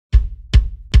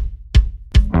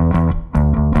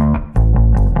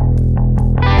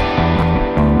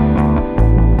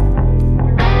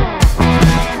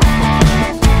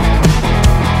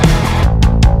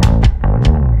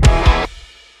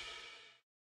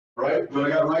right, we're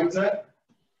gonna get right to it.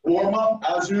 Warm up,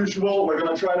 as usual, we're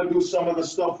gonna try to do some of the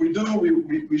stuff we do.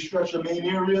 We stretch the main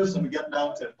areas and we get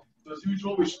down to it. So as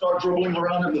usual, we start dribbling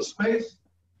around in the space.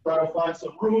 Try to find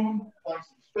some room, find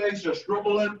some space, just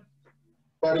dribbling.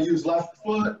 Try to use left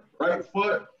foot, right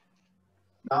foot.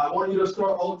 Now I want you to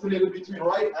start alternating between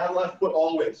right and left foot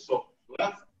always. So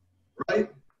left,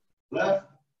 right, left,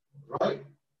 right,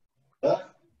 left,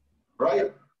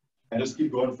 right, and just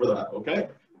keep going for that, okay?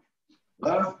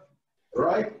 Left,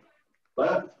 right,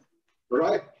 left,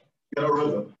 right, get a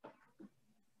rhythm.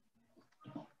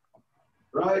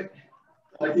 Right,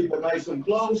 I keep it nice and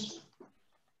close.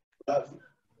 Left,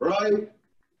 right,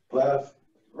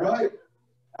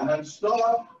 and then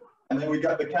stop, and then we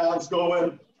got the calves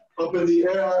going up in the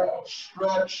air,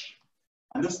 stretch,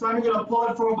 and this time you're gonna pull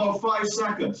it for about 5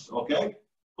 seconds, okay?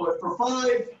 Pull it for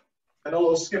 5, and a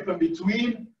little skip in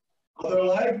between, other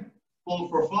leg, pull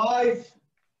for 5,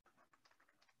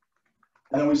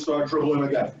 and then we start dribbling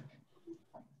again.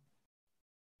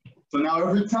 So now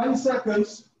every 10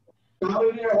 seconds, count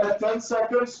in your head 10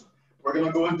 seconds, we're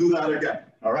gonna go and do that again.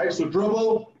 All right, so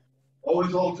dribble,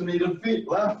 always alternating feet,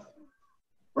 left,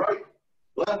 right,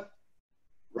 left,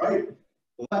 right,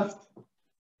 left,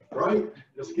 right.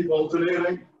 Just keep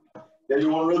alternating, get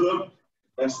your own rhythm,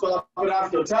 and stop it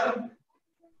after 10.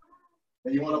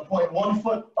 And you wanna point one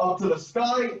foot up to the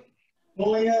sky,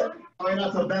 pulling it, try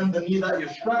not to bend the knee that you're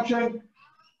stretching,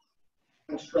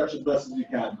 and stretch as best as you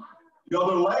can. The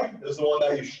other leg is the one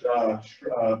that you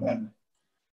bend.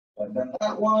 And then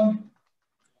that one,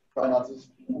 try not to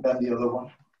bend the other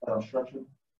one. Stretch it.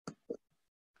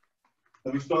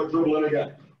 Then we start dribbling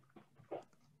again. Let's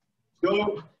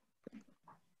go.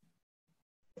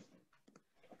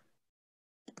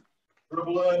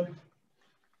 Dribbling.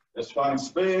 Just find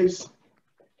space.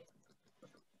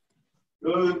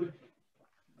 Good.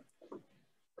 Do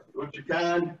what you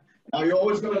can. Now you're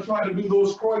always going to try to do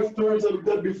those Cruyff turns that we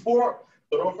did before.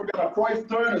 So don't forget a Cruyff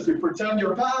turn is you pretend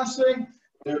you're passing,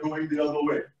 you're going the other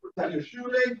way. Pretend you're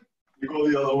shooting, you go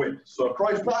the other way. So a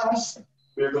Cruyff pass,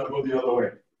 we're going to go the other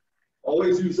way.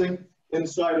 Always using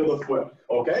inside of the foot,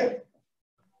 okay?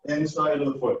 Inside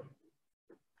of the foot.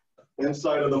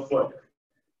 Inside of the foot.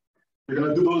 You're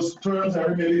going to do those turns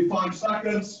every maybe 5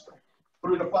 seconds,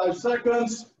 3 to 5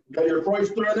 seconds. Get your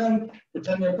Cruyff turn in,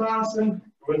 pretend you're passing,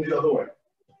 going the other way.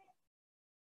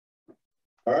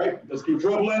 All right, just keep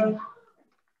dribbling.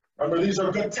 Remember, these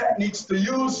are good techniques to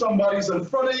use. Somebody's in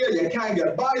front of you, you can't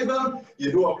get by them. You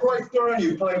do a Cruyff turn,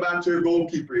 you play back to your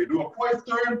goalkeeper. You do a Cruyff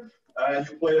turn, and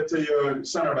you play it to your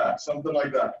center back, something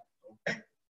like that. Okay?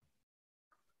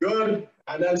 Good,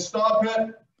 and then stop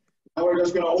it. Now we're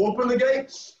just gonna open the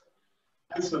gates.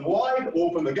 Nice and wide,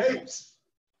 open the gates.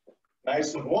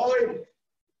 Nice and wide.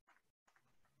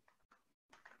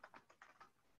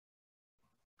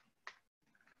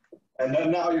 And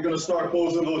then now you're going to start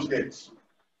closing those gates.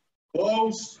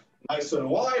 Close, nice and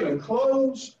wide, and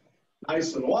close.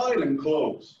 Nice and wide, and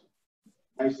close.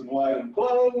 Nice and wide, and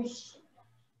close.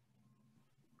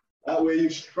 That way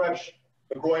you stretch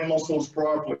the groin muscles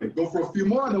properly. Go for a few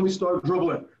more, and then we start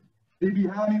dribbling.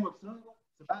 BB Hammy, what's up?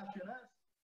 Sebastian S.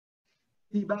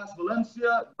 T. Bass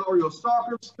Valencia, Dario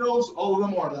Soccer Skills, all of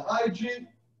them are the IG.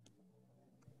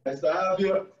 Nice to have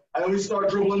you. And then we start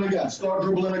dribbling again. Start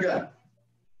dribbling again.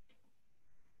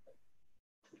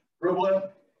 Dribbling.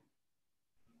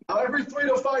 Now every 3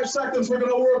 to 5 seconds, we're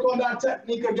going to work on that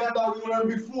technique again that we learned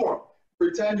before.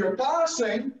 Pretend you're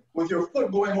passing with your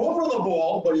foot going over the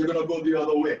ball, but you're going to go the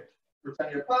other way.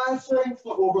 Pretend you're passing,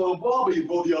 foot over the ball, but you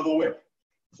go the other way.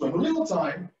 So in real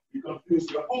time, you confuse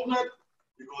your opponent,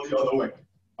 you go the other way.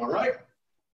 All right?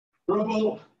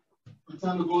 Dribble,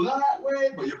 pretend to go that way,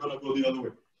 but you're going to go the other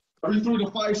way. Every 3 to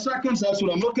 5 seconds, that's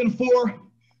what I'm looking for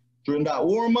during that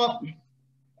warm-up.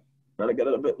 Try to get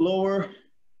it a bit lower.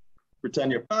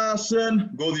 Pretend you're passing,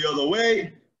 go the other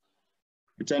way.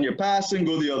 Pretend you're passing,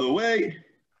 go the other way.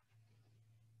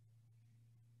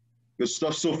 Good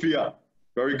stuff, Sophia.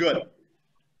 Very good.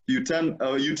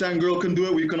 U10 girl can do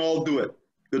it, we can all do it.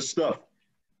 Good stuff.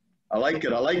 I like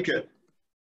it, I like it.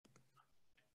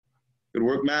 Good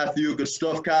work, Matthew. Good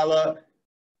stuff, Kala.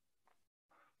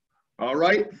 All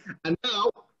right, and now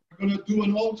we're going to do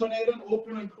an alternating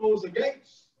open and close the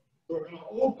gates. So we're going to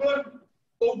open,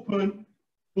 open,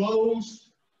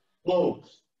 close,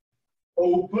 close.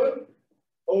 Open,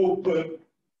 open,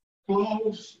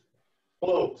 close,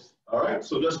 close. All right,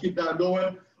 so just keep that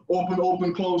going. Open,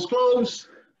 open, close, close.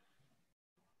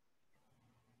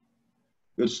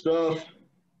 Good stuff.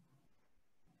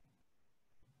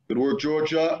 Good work,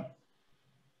 Georgia.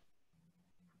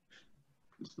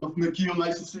 Good stuff, Nikhil.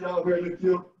 Nice to see you out here,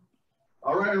 Nikhil.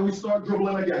 All right, and we start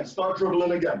dribbling again. Start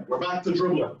dribbling again. We're back to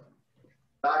dribbling.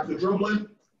 Back to dribbling.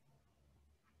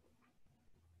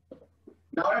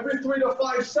 Now every 3 to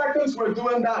 5 seconds, we're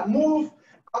doing that move.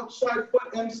 Outside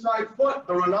foot, inside foot.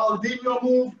 The Ronaldinho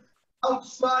move.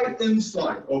 Outside,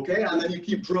 inside. Okay, and then you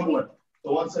keep dribbling.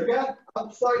 So once again,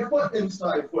 outside foot,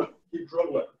 inside foot. Keep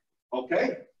dribbling.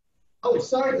 Okay?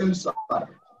 Outside, inside.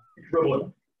 Keep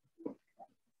dribbling.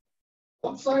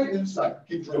 Outside, inside.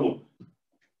 Keep dribbling.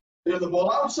 Hit the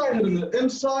ball outside, hit the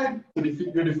inside to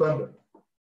defeat your defender.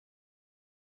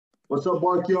 What's up,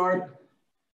 Barkyard?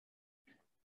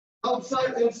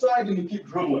 Outside, inside, and you keep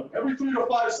dribbling. Every 3 to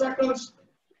 5 seconds,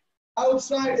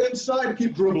 outside, inside,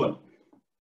 keep dribbling.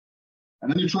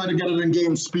 And then you try to get it in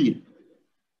game speed.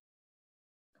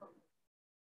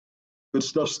 Good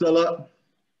stuff, Stella.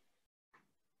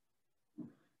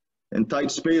 In tight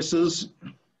spaces.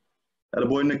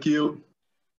 Attaboy, Nikhil.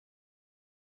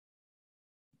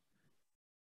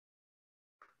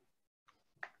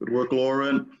 Good work,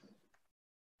 Lauren.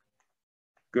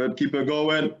 Good, keep it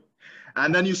going.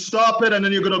 And then you stop it, and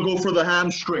then you're gonna go for the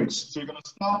hamstrings. So you're gonna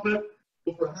stop it,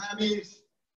 go for hammies.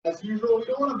 As usual, you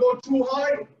don't wanna go too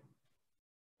high.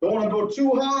 Don't wanna go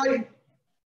too high.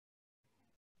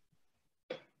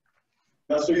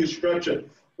 That's where you stretch it.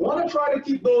 You wanna try to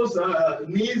keep those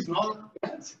knees not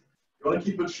bent. You wanna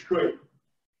keep it straight. You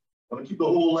wanna keep the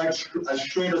whole leg as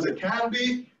straight as it can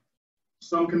be.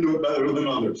 Some can do it better than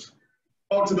others.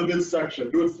 Out to the midsection.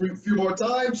 Do it a few more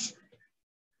times.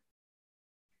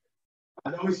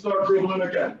 And then we start dribbling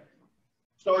again.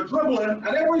 Start dribbling, and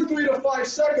every 3 to 5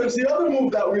 seconds, the other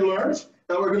move that we learned,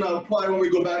 that we're gonna apply when we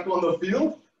go back on the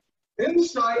field,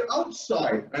 inside,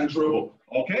 outside, and dribble,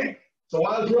 okay? So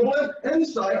while dribbling,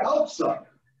 inside, outside.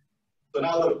 So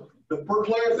now the per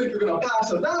player think you're gonna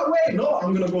pass it that way. No,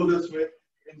 I'm gonna go this way,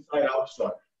 inside,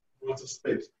 outside. What's a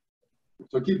space?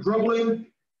 So keep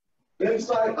dribbling,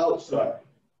 inside, outside.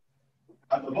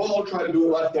 At the ball, try to do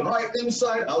it left and right,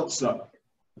 inside, outside.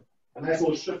 A nice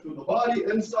little shift with the body,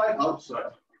 inside,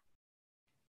 outside.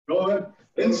 Go ahead,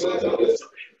 inside, outside.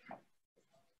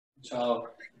 Ciao,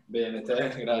 bene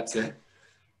te, grazie.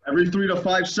 Every 3 to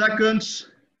 5 seconds.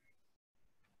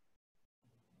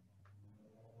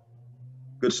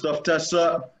 Good stuff,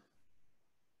 Tessa.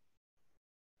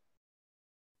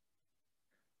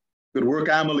 Good work,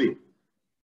 Amelie.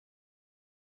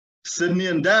 Sydney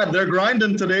and Dad, they're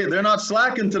grinding today. They're not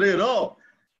slacking today at all.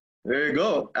 There you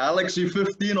go. Alex, you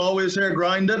 15, always here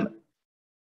grinding.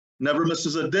 Never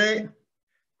misses a day.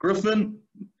 Griffin,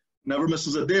 never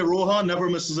misses a day. Rohan, never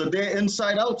misses a day.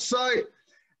 Inside, outside.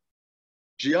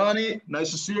 Gianni, nice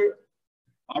to see you.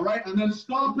 All right, and then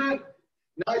stop it.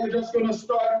 Now you're just going to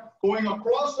start going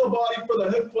across the body for the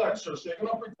hip flexor. So you're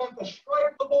going to pretend to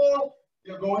strike the ball.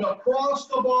 You're going across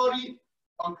the body,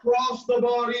 across the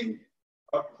body,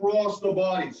 across the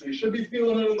body. So you should be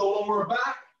feeling it in the lower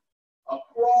back.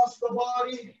 Across the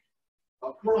body,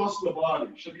 across the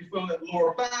body. Should be feeling it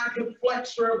lower back, hip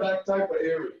flexor, that type of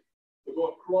area. So go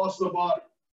across the body.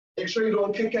 Make sure you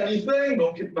don't kick anything.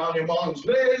 Don't kick down your mom's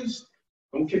vase.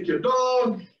 Don't kick your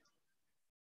dog.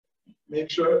 Make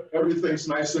sure everything's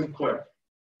nice and clear.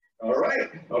 All right,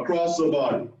 across the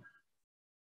body.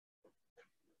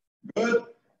 Good.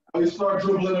 And we start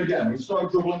dribbling again. We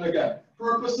start dribbling again.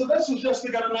 Purpose of this is just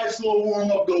to get a nice little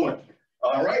warm-up going.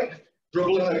 All right,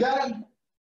 dribbling again.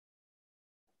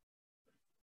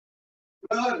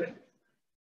 Good.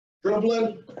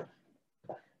 Dribbling.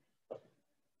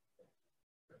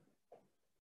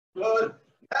 Good.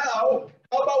 Now,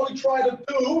 how about we try to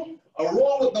do a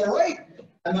roll with the right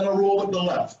and then a roll with the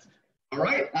left. All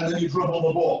right? And then you dribble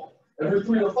the ball. Every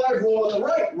 3 to 5, roll with the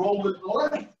right, roll with the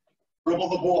left, dribble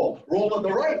the ball. Roll with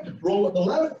the right, roll with the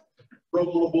left,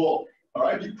 dribble the ball. All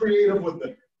right? Be creative with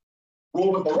it.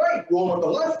 Roll with the right, roll with the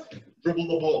left, dribble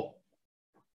the ball.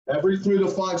 Every 3 to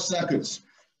 5 seconds.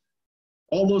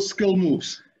 All those skill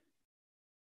moves.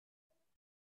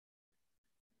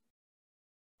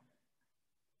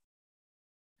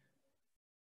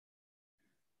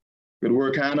 Good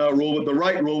work, Hannah. Roll with the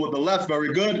right, roll with the left.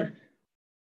 Very good.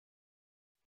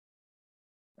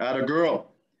 Atta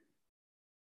girl.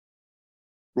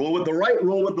 Roll with the right,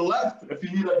 roll with the left. If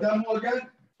you need a demo again,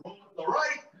 roll with the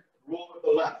right, roll with the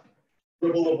left.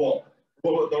 Dribble the ball.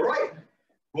 Roll with the right,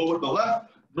 roll with the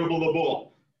left, dribble the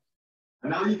ball. And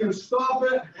now you can stop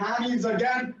it. Hammies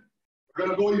again. We're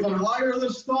going to go even higher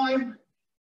this time.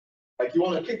 Like you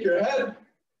want to kick your head.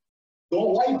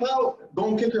 Don't wipe out.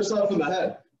 Don't kick yourself in the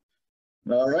head.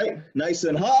 All right, nice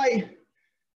and high.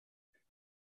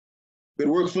 Good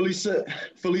work, Philly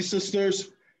sisters.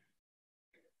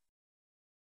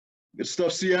 Good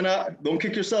stuff, Sienna. Don't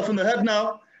kick yourself in the head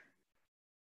now.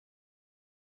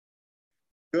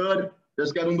 Good.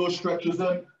 Just getting those stretches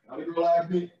in. Gotta relax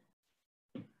me.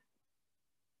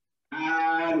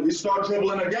 And we start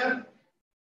dribbling again.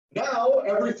 Now,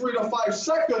 every 3 to 5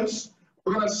 seconds,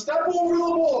 we're gonna step over the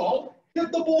ball,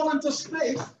 hit the ball into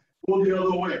space, go the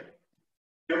other way.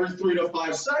 Every 3 to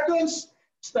 5 seconds,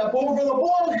 step over the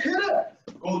ball, hit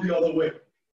it, go the other way.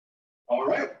 All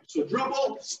right, so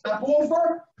dribble, step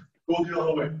over, go the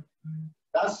other way.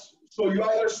 So you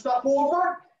either step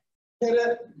over, hit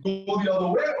it, go the other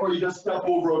way, or you just step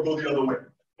over or go the other way.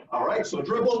 All right, so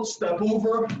dribble, step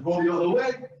over, go the other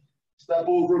way, step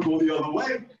over, go the other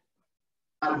way.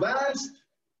 Advanced,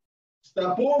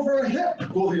 step over, hit,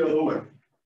 go the other way.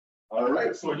 All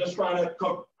right, so we're just trying to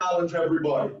challenge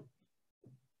everybody.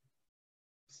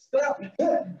 Step,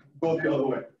 hit, go the other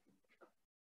way.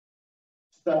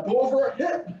 Step over,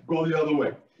 hit, go the other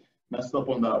way. Messed up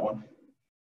on that one.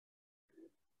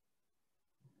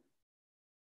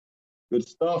 Good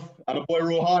stuff. Attaboy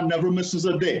Rohan never misses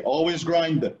a day. Always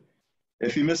grind it.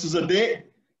 If he misses a day,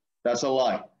 that's a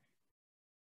lie.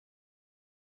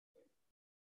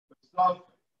 Good stuff.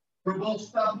 Dribble,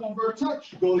 step over,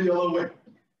 touch, go the other way.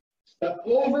 Step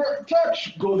over,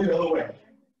 touch, go the other way.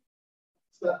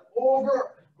 Step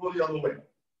over, go the other way.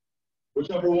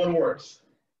 Whichever one works.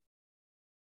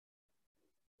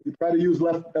 You try to use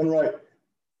left and right.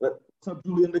 What's up,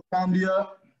 Julian DeCandia?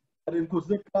 Adrian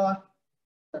Kozika,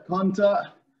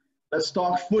 Hunter. Let's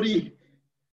talk footy.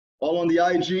 All on the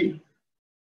IG.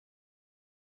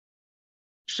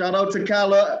 Shout out to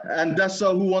Kala and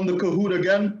Dessa, who won the Kahoot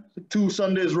again, 2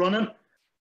 Sundays running.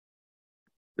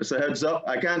 Just a heads up.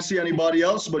 I can't see anybody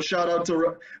else, but shout out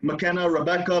to McKenna,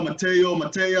 Rebecca, Mateo,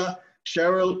 Matea,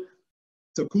 Cheryl,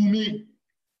 Takumi.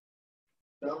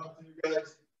 Shout out to you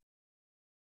guys.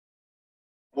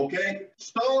 Okay,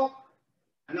 stop.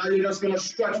 And now you're just going to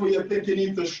stretch where you think you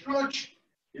need to stretch.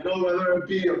 You know, whether it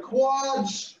be your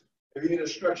quads, if you need to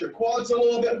stretch your quads a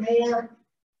little bit more.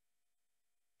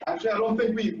 Actually, I don't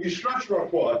think we stretched our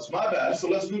quads. My bad. So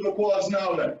let's do the quads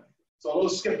now then. So a little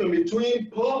skip in between,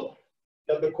 pull,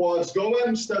 get the quads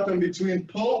going, step in between,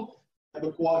 pull, get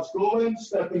the quads going,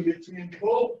 step in between,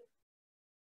 pull.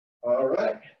 All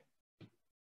right.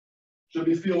 Should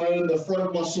be feeling the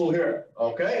front muscle here,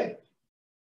 okay?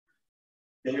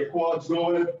 Get your quads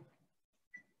going.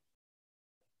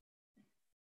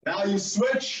 Now you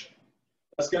switch.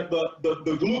 Let's get the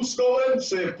glutes going.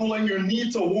 So you're pulling your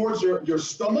knee towards your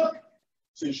stomach.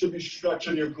 So you should be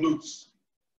stretching your glutes.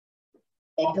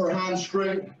 Upper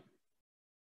hamstring,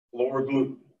 lower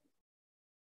glute.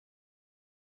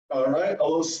 All right, a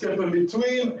little skip in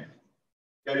between.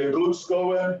 Get your glutes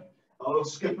going. A little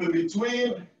skip in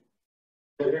between.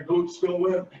 Get your glutes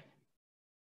going.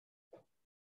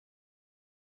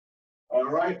 All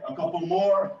right, a couple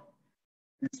more.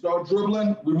 We start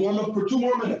dribbling. We warm up for 2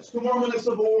 more minutes. 2 more minutes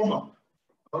of a warm up.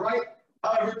 All right.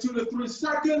 Every 2 to 3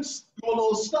 seconds, do a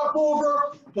little step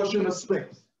over, push into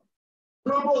space.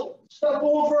 Dribble, step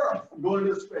over, go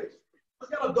into space.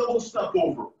 Let's get a double step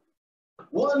over.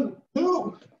 1,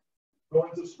 2, go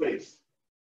into space.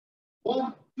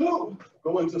 1, 2,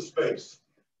 go into space.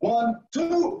 1,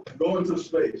 2, go into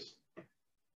space.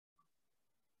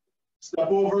 Step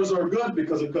overs are good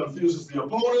because it confuses the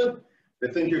opponent.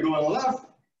 They think you're going left.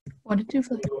 What did you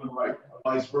feel? Going right,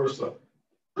 vice versa.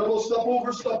 Double step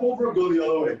over, go the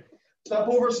other way. Step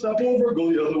over,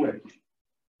 go the other way.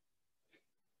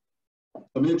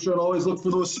 So make sure to always look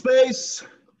for those space.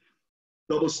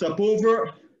 Double step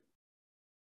over.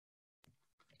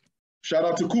 Shout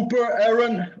out to Cooper,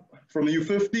 Aaron from the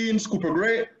U15s, Cooper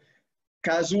Great,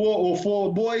 Kazuo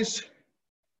 04 boys,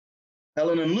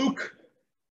 Helen and Luke,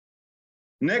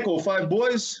 Nick 05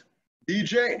 boys,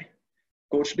 DJ,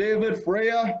 Coach David,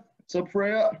 Freya, what's up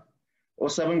Freya?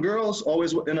 07 girls,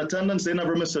 always in attendance, they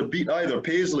never miss a beat either.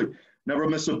 Paisley, never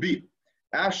miss a beat.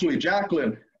 Ashley,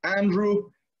 Jacqueline,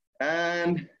 Andrew,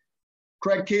 and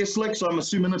Craig K-Slick, so I'm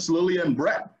assuming it's Lily and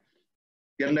Brett.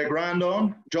 Getting their grind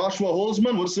on. Joshua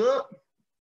Holzman, what's up?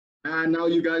 And now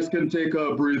you guys can take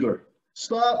a breather.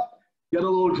 Stop, get a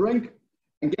little drink,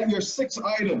 and get your 6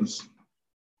 items.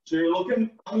 So you're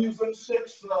looking, I'm using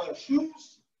 6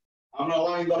 shoes. I'm gonna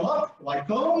line them up like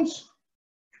cones.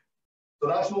 So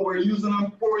that's what we're using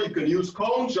them for. You can use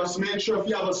cones. Just make sure if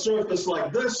you have a surface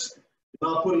like this,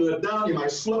 you're not putting it down, you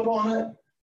might slip on it.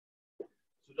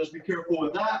 So just be careful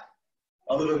with that.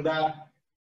 Other than that,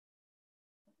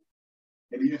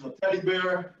 maybe use a teddy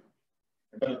bear.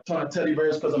 I got a ton of teddy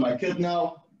bears because of my kid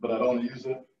now, but I don't use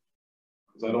it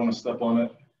because I don't want to step on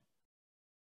it.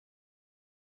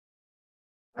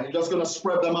 And you're just gonna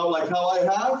spread them out like how I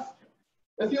have.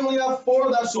 If you only have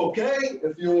 4, that's okay.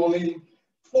 If you only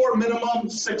 4 minimum,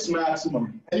 6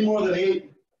 maximum. Any more than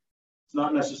 8, It's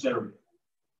not necessary.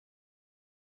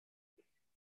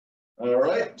 All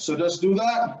right, so just do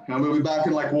that, and we'll be back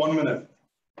in like 1 minute.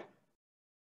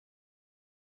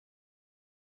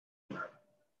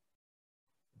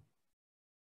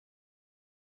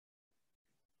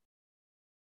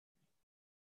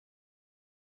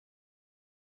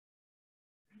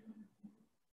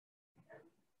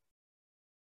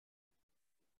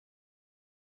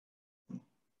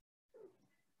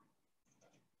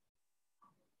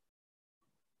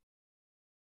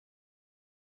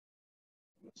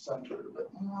 Center it a bit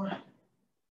more.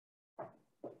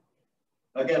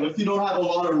 Again, if you don't have a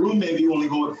lot of room, maybe you only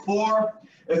go with 4.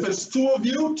 If it's two of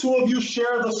you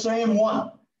share the same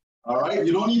one. All right,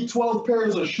 you don't need 12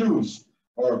 pairs of shoes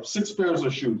or 6 pairs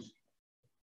of shoes.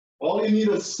 All you need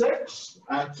is 6,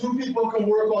 and 2 people can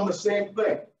work on the same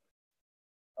thing.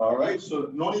 All right,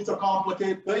 so no need to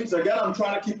complicate things. Again, I'm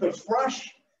trying to keep it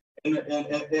fresh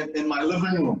in my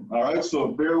living room. All right, so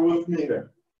bear with me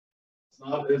here.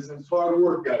 It's hard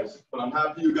work, guys, but I'm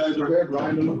happy you guys are here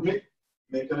grinding with me,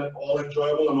 making it all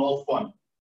enjoyable and all fun.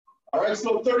 All right,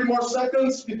 so 30 more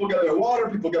seconds. People get their water,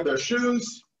 people get their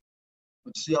shoes.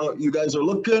 Let's see how you guys are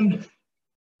looking.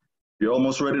 You're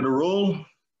almost ready to roll.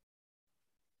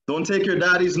 Don't take your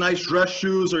daddy's nice dress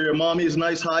shoes or your mommy's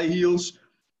nice high heels.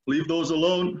 Leave those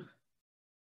alone.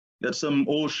 Get some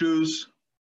old shoes.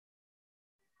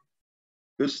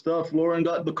 Good stuff. Lauren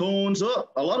got the cones. Oh,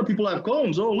 a lot of people have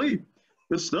cones. Holy.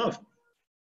 Good stuff.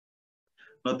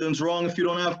 Nothing's wrong if you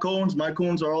don't have cones. My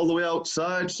cones are all the way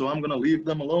outside, so I'm going to leave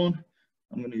them alone.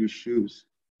 I'm going to use shoes.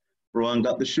 Rowan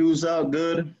got the shoes out.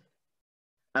 Good.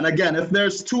 And again, if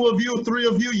there's 2 of you, 3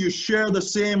 of you, you share the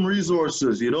same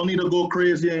resources. You don't need to go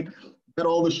crazy and get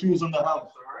all the shoes in the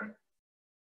house,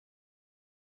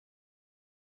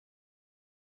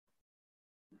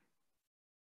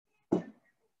 all right?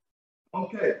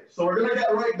 Okay, so we're going to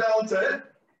get right down to it.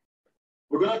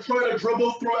 We're going to try to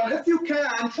dribble through, and if you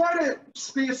can, try to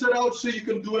space it out so you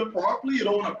can do it properly. You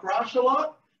don't want to crash a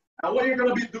lot. And what you're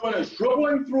going to be doing is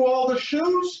dribbling through all the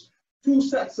shoes, 2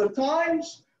 sets of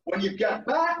times. When you get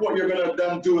back, what you're going to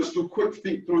then do is do quick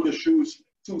feet through the shoes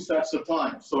 2 sets of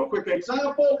times. So a quick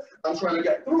example, I'm trying to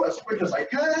get through as quick as I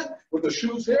can with the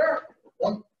shoes here.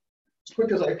 As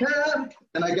quick as I can,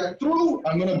 and I get through.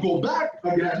 I'm going to go back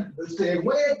again the same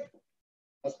way,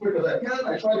 as quick as I can.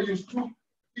 I try to use 2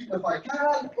 feet if I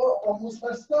can. Oh, almost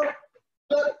messed up.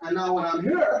 Good. And now when I'm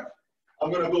here,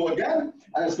 I'm going to go again,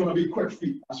 and it's going to be quick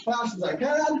feet as fast as I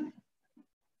can.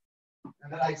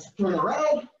 And then I turn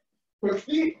around, quick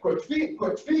feet, quick feet,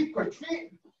 quick feet, quick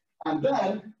feet. And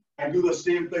then I do the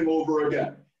same thing over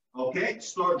again. Okay,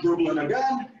 start dribbling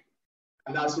again,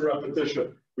 and that's the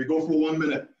repetition. We go for 1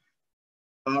 minute.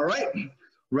 All right,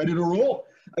 ready to roll?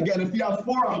 Again, if you have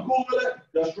 4, I'm cool with it.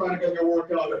 Just trying to get your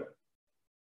workout in.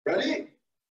 Ready?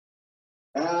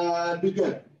 And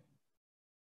begin.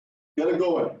 Get it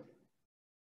going.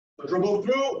 So dribble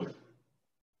through.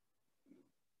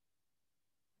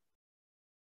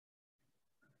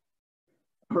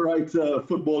 All right,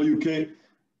 Football UK,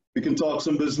 we can talk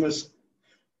some business.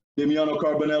 Damiano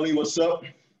Carbonelli, what's up?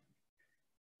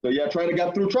 So yeah, try to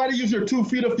get through. Try to use your 2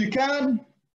 feet if you can.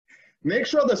 Make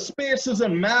sure the space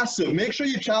isn't massive. Make sure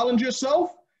you challenge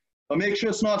yourself, but make sure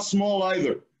it's not small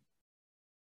either.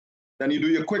 Then you do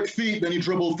your quick feet, then you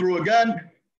dribble through again.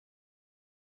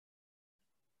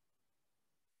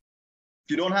 If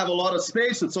you don't have a lot of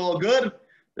space, it's all good.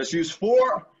 Just use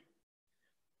 4.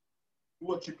 Do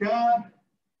what you can.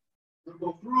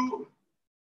 Dribble through.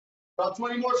 About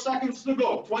 20 more seconds to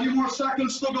go. 20 more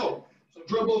seconds to go. So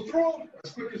dribble through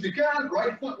as quick as you can.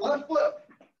 Right foot, left foot.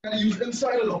 Going to use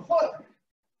inside of the foot.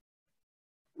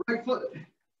 Right foot.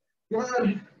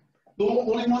 Good. Don't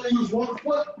only want to use 1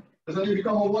 foot, because then you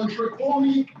become a one-trick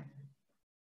pony.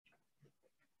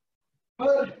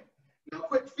 Good. Now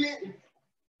quick feet.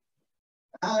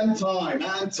 And time,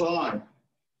 and time.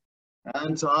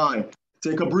 And time.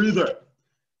 Take a breather.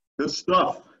 Good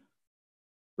stuff.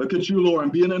 Look at you,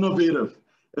 Lauren, being innovative.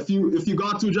 If you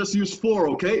got to, just use 4,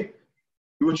 okay?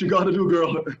 Do what you got to do,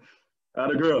 girl.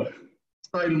 Atta girl. It's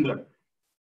tight in there.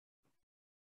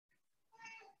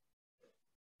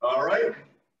 All right.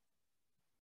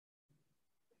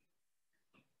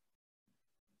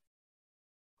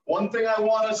 One thing I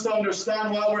want us to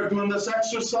understand while we're doing this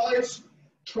exercise,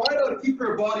 try to keep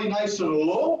your body nice and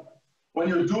low when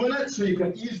you're doing it so you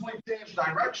can easily change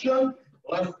direction,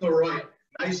 left to right.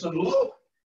 Nice and low,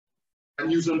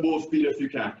 and using both feet if you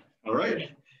can. All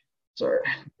right? Sorry.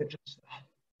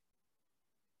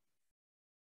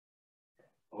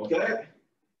 Okay?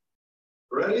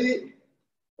 Ready?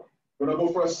 We're going to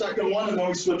go for a second one, and then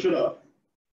we switch it up.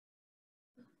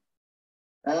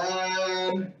 And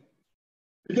And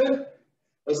begin.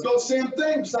 Let's go, same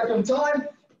thing, second time.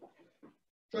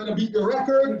 Try to beat your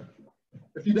record.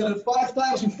 If you did it 5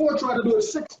 times before, try to do it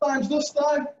 6 times this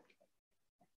time.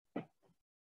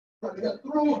 Try to get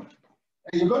through.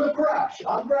 And you're gonna crash.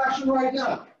 I'm crashing right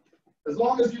now. As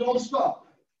long as you don't stop.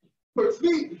 Quick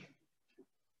feet.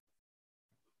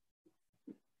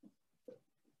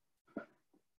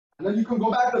 And then you can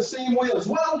go back the same way as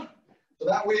well. So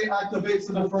that way it activates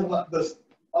the different this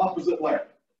opposite leg.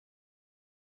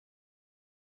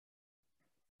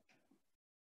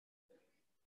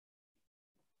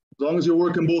 As long as you're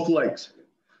working both legs.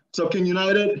 Sucking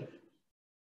United.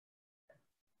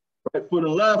 Right foot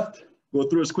and left. Go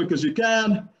through as quick as you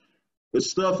can. Good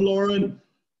stuff, Lauren.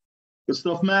 Good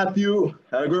stuff, Matthew.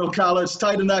 Had a girl, Kala. It's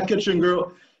tight in that kitchen,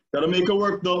 girl. Gotta make it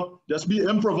work, though. Just be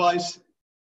improvise.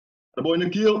 The boy,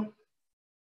 Nikhil.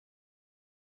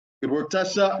 Good work,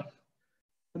 Tessa.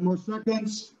 10 more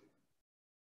seconds.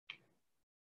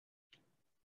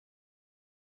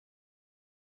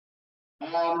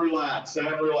 And relax,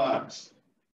 and relax.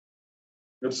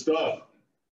 Good stuff.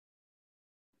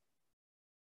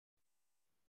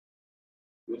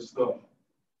 Good stuff.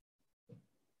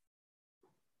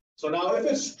 So now if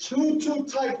it's too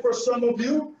tight for some of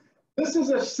you, this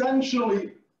is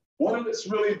essentially what it's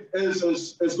really is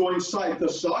going side to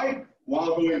side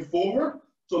while going forward.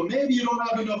 So maybe you don't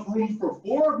have enough room for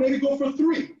 4, maybe go for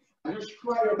 3. And just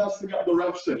try your best to get the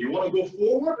reps in. You want to go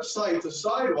forward, side to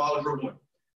side while dribbling.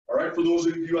 All right, for those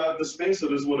of you who have the space,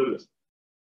 it is what it is.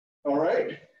 All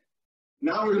right,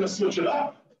 now we're going to switch it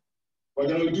up. We're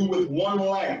going to do with one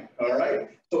leg, all right?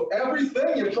 So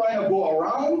everything you're trying to go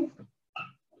around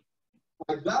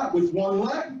like that with one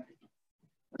leg,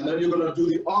 and then you're going to do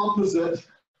the opposite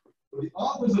with the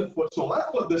opposite foot. So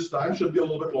left foot this time should be a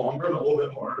little bit longer and a little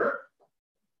bit harder.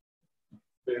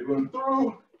 Okay, going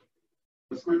through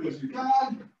as quick as you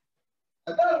can.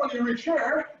 And then when you reach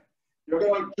here, you're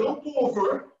going to jump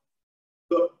over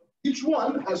each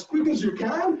one as quick as you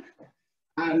can,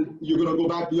 and you're going to go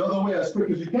back the other way as quick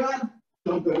as you can,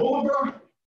 jump it over,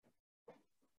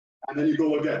 and then you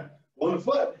go again. One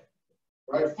foot,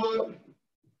 right foot,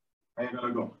 and you're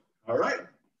going to go. All right?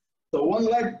 So one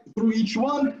leg through each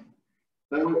one,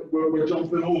 then we're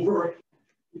jumping over,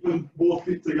 keeping both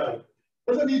feet together.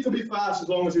 Doesn't need to be fast as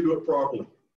long as you do it properly.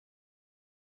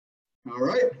 All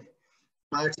right?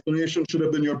 My explanation should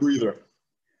have been your breather.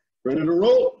 Ready to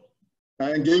roll?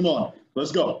 And game on.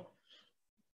 Let's go.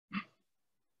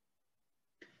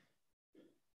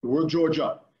 We're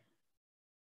Georgia.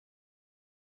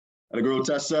 Had a girl,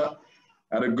 Tessa.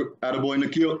 Had a boy,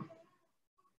 Nikhil.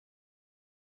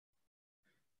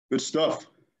 Good stuff.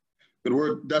 Good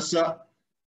work, Tessa.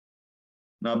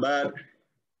 Not bad.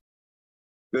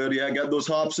 Good, yeah, got those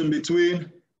hops in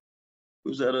between.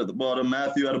 Who's that at the bottom?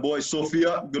 Matthew, had a boy,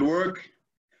 Sophia. Good work.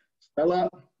 Stella,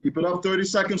 keep it up, 30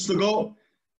 seconds to go.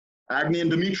 Agni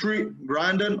and Dimitri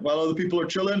grinding while other people are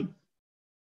chilling.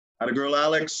 Had a girl,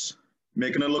 Alex,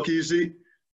 making it look easy.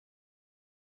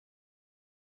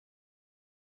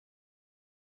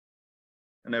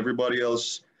 And everybody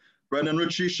else. Brendan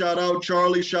Ritchie, shout out.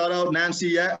 Charlie, shout out. Nancy,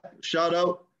 yeah, shout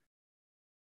out.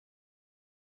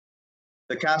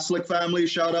 The Catholic family,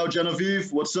 shout out.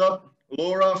 Genevieve, what's up?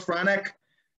 Laura, Franek,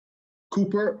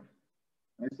 Cooper.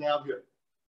 Nice to have you.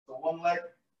 So one leg.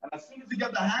 And as soon as you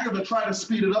get the hang of it, try to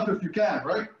speed it up if you can,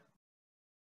 right?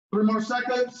 3 more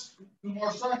seconds, 2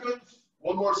 more seconds,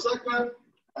 1 more second,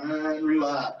 and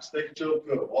relax. Take a chill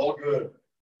pill. All good.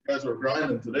 You guys are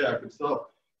grinding today. I can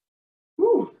tell.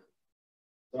 Whew.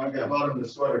 So I get hot in the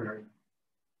sweater here.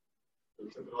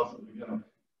 I took it off at the beginning.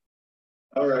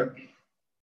 All right.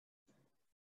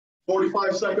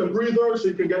 45-second breather, so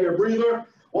you can get your breather.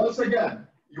 Once again,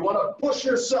 you want to push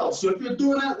yourself. So if you're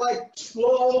doing it like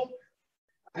slow,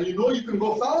 and you know you can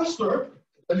go faster,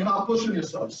 then you're not pushing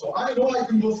yourself. So I know I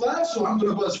can go fast, so I'm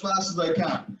going to go as fast as I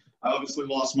can. I obviously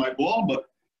lost my ball, but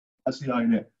that's the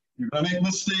idea. You're going to make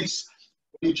mistakes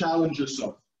when you challenge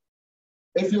yourself.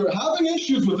 If you're having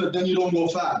issues with it, then you don't go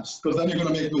fast, because then you're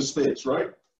going to make mistakes,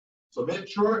 right? So make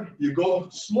sure you go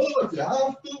slow if you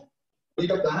have to. You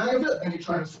get the hang of it, and you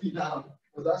try to speed down,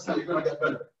 because that's how you're going to get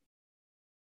better.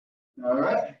 All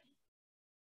right?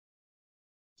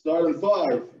 Start in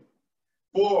 5,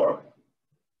 4,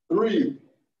 3,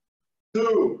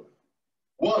 2,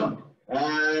 1,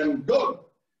 and go.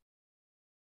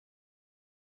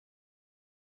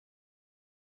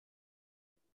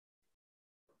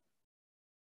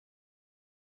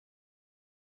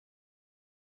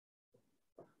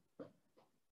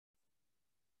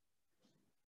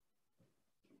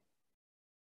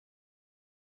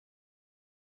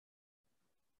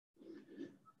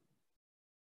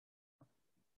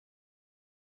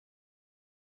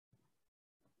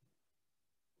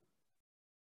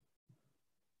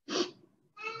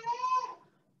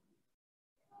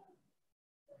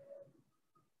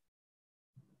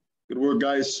 Good work,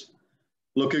 guys.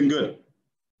 Looking good.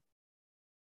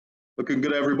 Looking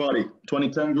good, everybody.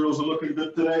 2010 girls are looking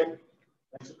good today.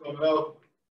 Thanks for coming out.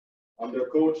 I'm their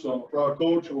coach, so I'm a proud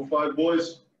coach. We're 5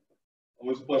 boys.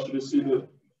 Always a pleasure to see the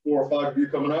 4 or 5 of you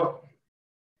coming out.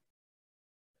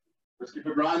 Let's keep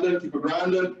it grinding, keep it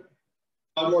grinding.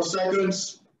 5 more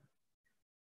seconds.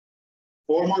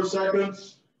 4 more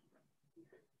seconds.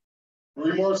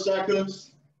 3 more seconds.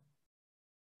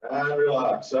 And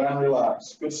relax, and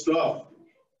relax. Good stuff.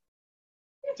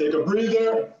 Take a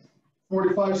breather.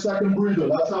 45-second breather.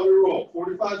 That's how we roll.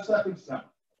 45 seconds now.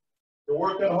 You're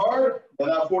working hard, then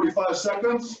at 45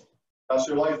 seconds, that's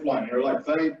your lifeline. You're like,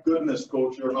 thank goodness,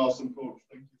 coach, you're an awesome coach.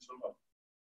 Thank you so much.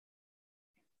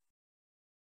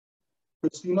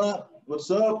 Christina,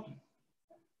 what's up?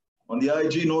 On the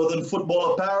IG Northern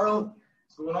Football Apparel.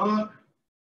 What's going on?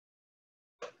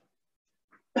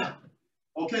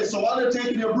 Okay, so while you're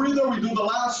taking your breather, we do the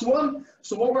last one.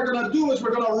 So what we're gonna do is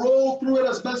we're gonna roll through it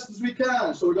as best as we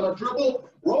can. So we're gonna dribble,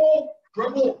 roll,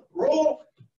 roll.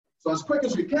 So as quick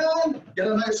as we can, get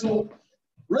a nice little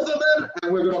rhythm in,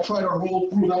 and we're gonna try to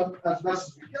roll through that as best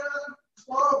as we can.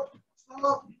 Stop,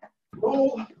 stop,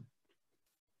 roll.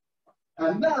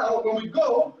 And now when we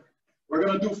go, we're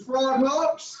gonna do frog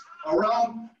hops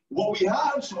around what we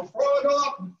have. So frog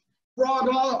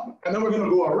hop, and then we're gonna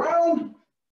go around.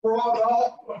 Frog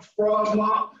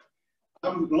hop.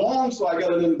 I'm long, so I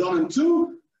got it done in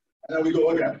 2, and then we go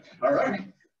again. All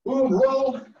right? Boom,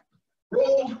 roll,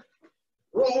 roll,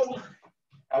 roll,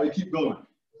 and we keep going.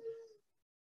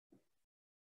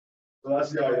 So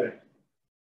that's the idea.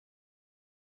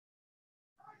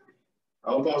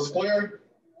 I hope that was clear.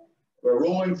 We're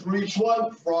rolling through each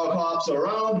one, frog hops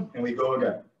around, and we go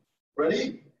again.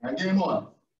 Ready? And game on.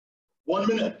 1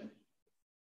 minute.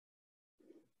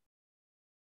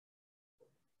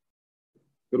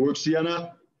 Good work,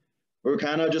 Sienna. Work,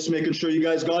 Hannah, just making sure you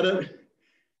guys got it.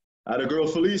 Atta girl,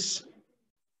 Felice.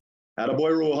 Atta boy,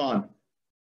 Rohan.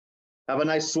 Have a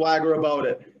nice swagger about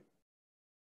it.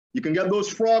 You can get those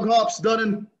frog hops done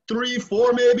in 3,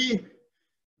 4 maybe.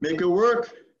 Make it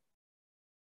work.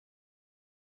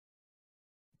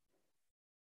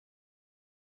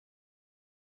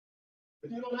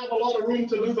 If you don't have a lot of room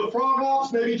to do the frog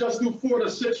hops, maybe just do 4 to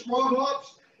 6 frog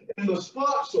hops in the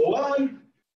spot. So 1,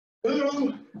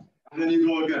 2, and then you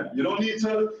go again. You don't need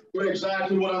to do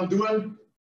exactly what I'm doing.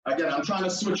 Again, I'm trying to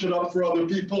switch it up for other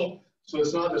people, so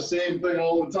it's not the same thing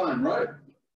all the time, right?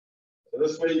 So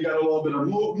this way you got a little bit of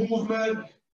movement,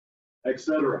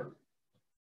 etc.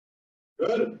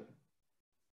 Good?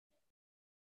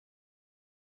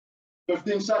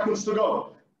 15 seconds to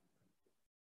go.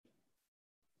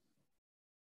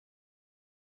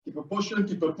 Keep it pushing,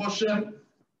 keep it pushing.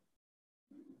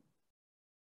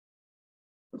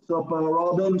 What's up,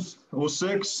 Robbins?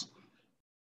 06.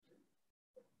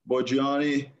 Boy,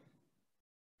 Gianni.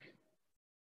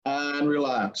 And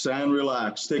relax, and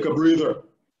relax. Take a breather.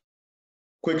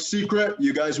 Quick secret,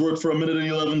 you guys worked for 1 minute and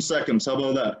 11 seconds. How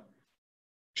about that?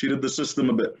 Cheated the system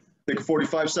a bit. Take a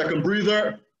 45-second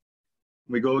breather.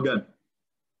 We go again.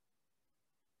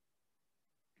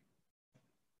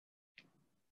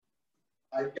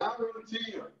 I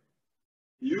guarantee you,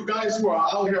 you guys who are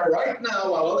out here right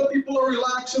now, while other people are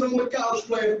relaxing on the couch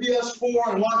playing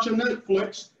PS4 and watching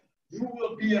Netflix, you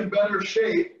will be in better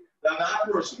shape than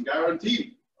that person,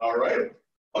 guaranteed. All right?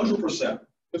 100%.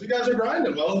 Because you guys are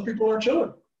grinding while other people are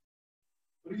chilling.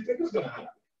 What do you think is going to happen?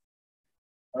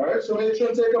 All right, so make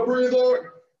sure to take a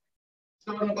breather.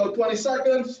 Start in about 20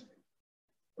 seconds.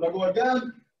 Gonna go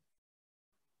again.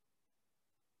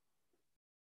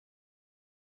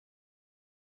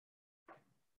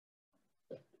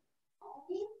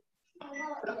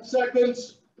 10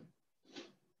 seconds.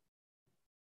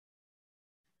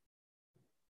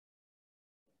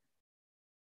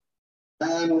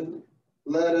 And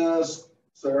let us,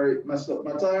 sorry, messed up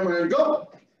my timer, and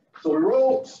go. So we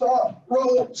roll, stop,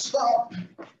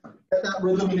 get that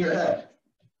rhythm in your head.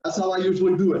 That's how I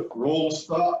usually do it. Roll,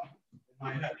 stop, in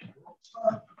my head. Roll,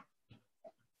 stop.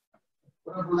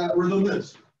 Whatever that rhythm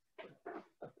is.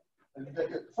 And you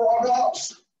take it, frog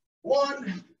hops.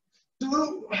 1,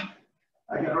 2,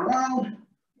 I get around.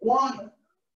 1,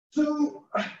 2,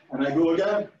 and I go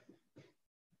again.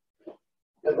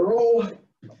 Get a roll,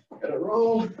 get a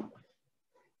roll.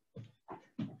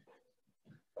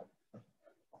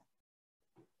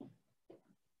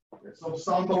 Get some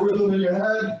samba rhythm in your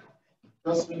head.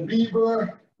 Justin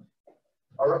Bieber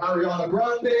or Ariana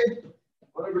Grande,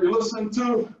 whatever you listen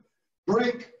to.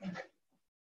 Drink.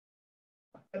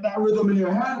 Get that rhythm in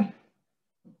your head.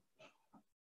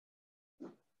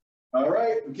 All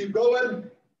right, we keep going.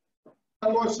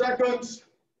 10 more seconds.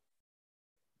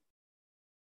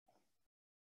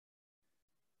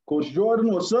 Coach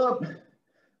Jordan, what's up?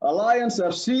 Alliance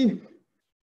FC,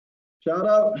 shout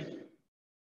out.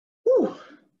 Woo.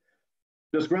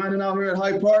 Just grinding out here at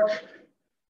Hyde Park.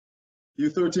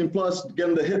 U13 plus,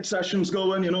 getting the HIIT sessions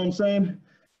going, you know what I'm saying?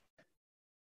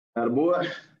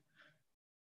 Attaboy.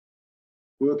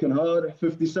 Working hard,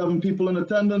 57 people in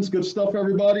attendance. Good stuff,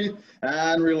 everybody.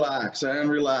 And relax, and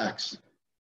relax.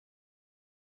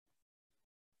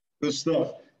 Good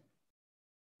stuff.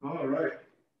 All right.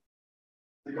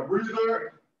 Take a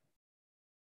breather.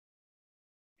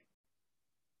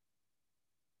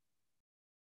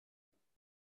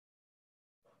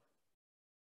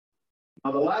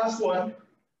 Now the last one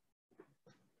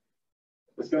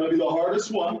is going to be the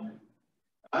hardest one,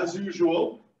 as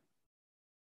usual.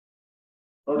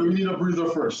 Or do we need a breather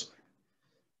first?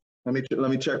 Let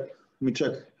me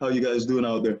check how you guys doing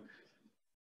out there.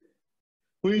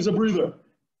 Who needs a breather?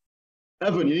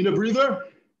 Evan, you need a breather?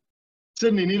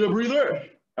 Sydney, need a breather?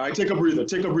 All right, take a breather.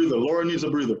 Take a breather. Laura needs a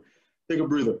breather. Take a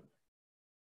breather.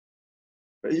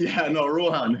 Yeah, no,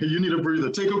 Rohan, you need a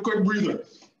breather. Take a quick breather.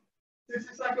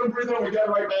 60-second breather, and we get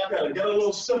right back at it. Get a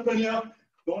little sip in you.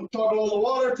 Don't chug all the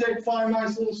water. Take 5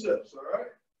 nice little sips, all right?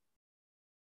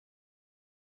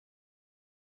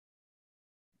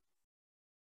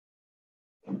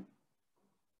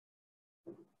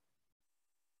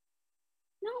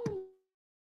 No.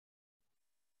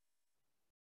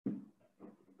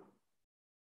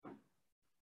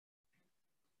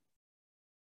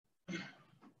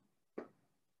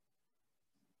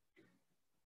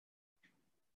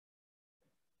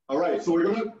 All right, so we're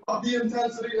gonna up the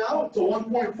intensity now to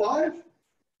 1.5.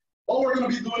 All we're gonna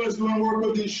be doing is doing work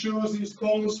with these shoes, these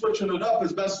cones, switching it up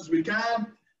as best as we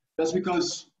can. That's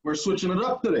because we're switching it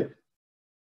up today.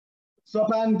 What's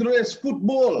up, Andres?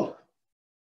 Football.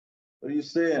 What are you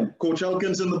saying? Coach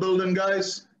Elkins in the building,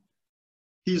 guys.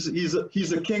 He's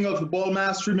a king of ball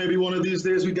mastery. Maybe one of these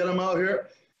days we get him out here.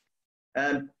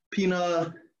 And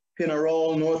Pinarol,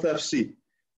 North FC.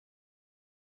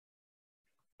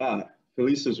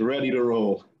 Felice is ready to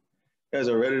roll. You guys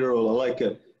are ready to roll. I like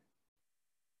it.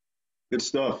 Good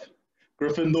stuff.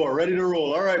 Gryffindor, ready to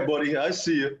roll. All right, buddy. I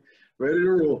see you. Ready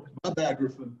to roll. Not bad,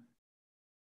 Griffin.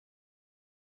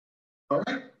 All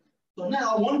right. So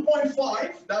now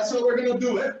 1.5, that's how we're going to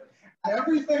do it.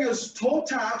 Everything is toe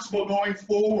taps, but going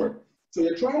forward. So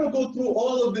you're trying to go through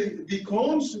all of the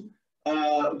cones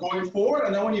going forward.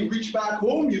 And then when you reach back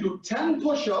home, you do 10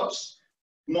 push-ups,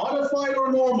 modified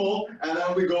or normal, and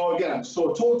then we go again.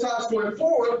 So toe taps going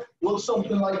forward looks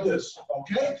something like this,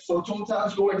 okay? So toe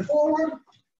taps going forward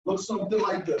looks something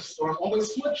like this. So I'm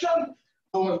always switching,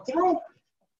 going through,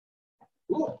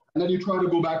 and then you try to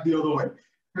go back the other way.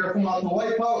 Careful not to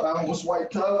wipe out. I almost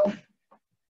wiped out.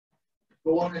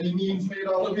 Don't want any memes made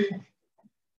out of me.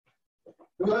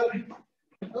 Good.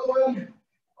 Going.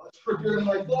 Let's trigger in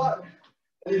like that.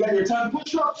 And you got your 10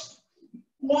 push-ups.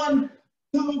 1,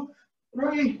 2,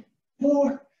 3,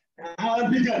 4,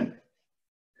 and begin.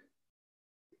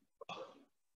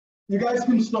 You guys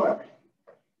can start.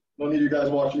 Don't need you guys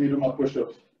watching me do my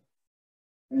push-ups.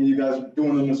 I need you guys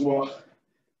doing them as well.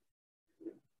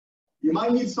 You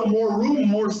might need some more room,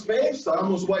 more space. I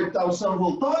almost wiped out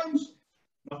several times.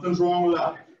 Nothing's wrong with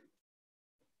that.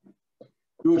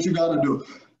 Do what you gotta do.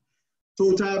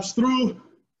 Toe taps through.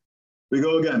 We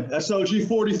go again. SLG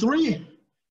 43.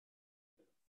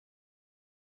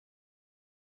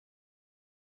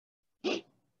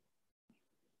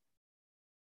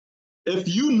 If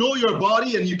you know your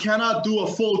body and you cannot do a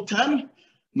full 10,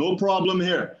 no problem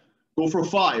here. Go for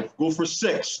 5, go for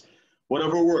 6,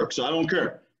 whatever works. I don't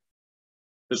care.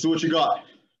 Let's do what you got.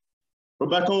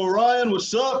 Rebecca Orion,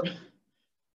 what's up?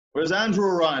 Where's Andrew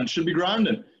Orion? Should be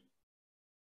grinding.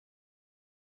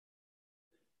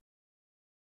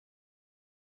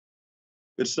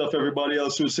 Good stuff, everybody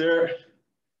else who's here.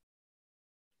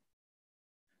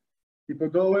 Keep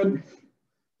it going.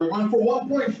 We're going for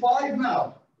 1.5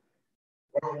 now.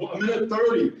 Or 1 minute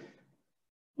 30. A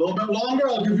little bit longer,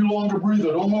 I'll give you a longer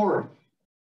breather. Don't worry. I'm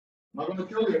not going to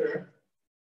kill you here.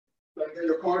 Gotta get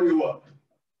your cardio up.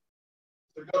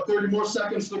 So we've got 30 more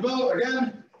seconds to go.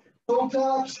 Again, toe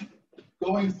taps,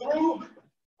 going through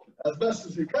as best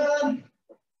as you can.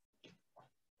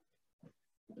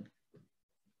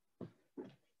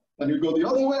 Then you go the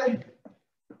other way.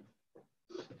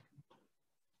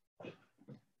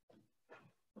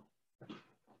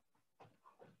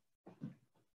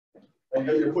 And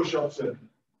get your push-ups in.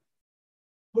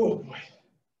 Oh boy.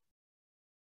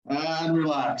 And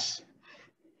relax.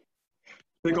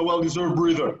 Take a well-deserved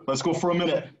breather. Let's go for a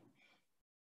minute.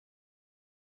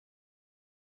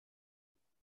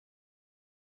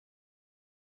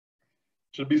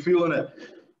 Should be feeling it.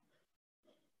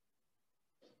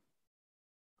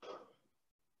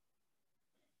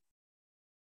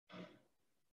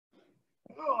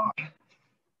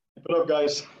 Keep it up,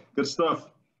 guys. Good stuff.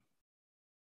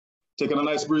 Taking a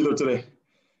nice breather today.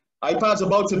 iPad's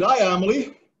about to die,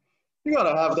 Emily. You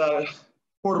gotta have that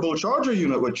portable charger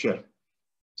unit with you.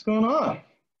 What's going on?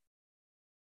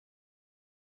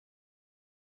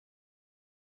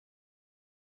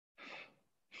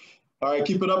 All right,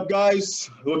 keep it up, guys.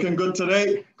 Looking good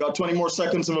today. Got 20 more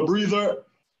seconds of a breather.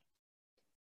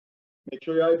 Make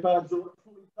sure your iPads are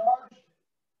fully charged.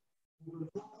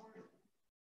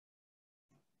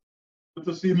 Good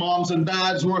to see moms and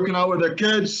dads working out with their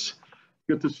kids.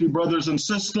 Good to see brothers and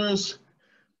sisters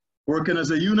working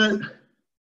as a unit.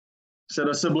 Instead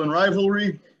of sibling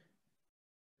rivalry.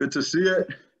 Good to see it.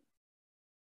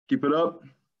 Keep it up.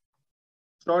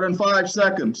 Start in 5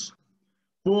 seconds.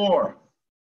 4,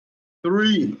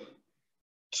 3,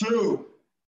 2,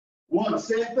 1.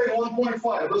 Same thing,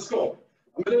 1.5. Let's go.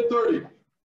 A minute 30.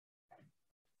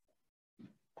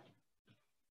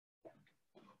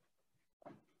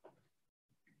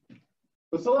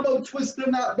 It's all about twisting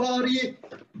that body,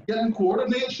 getting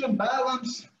coordination,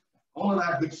 balance, all of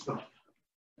that good stuff.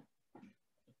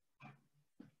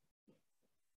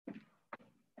 It's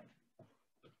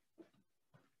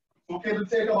okay to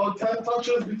take about 10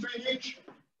 touches between each.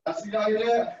 That's the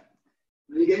idea.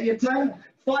 You get your 10,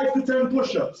 5 to 10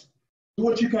 push-ups. Do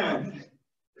what you can.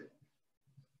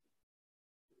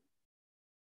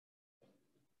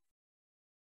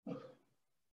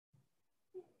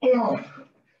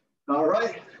 All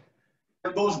right.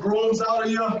 Get those groans out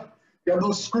of you. Get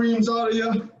those screams out of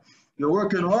you. You're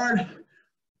working hard.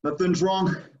 Nothing's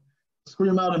wrong.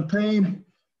 Scream out in pain,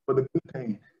 but the good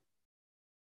pain.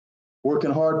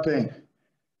 Working hard pain.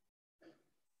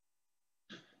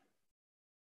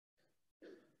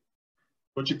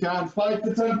 But you can 5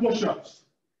 to 10 push-ups.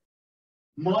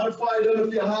 Modify them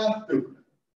if you have to.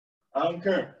 I don't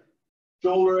care.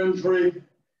 Shoulder injury,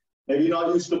 maybe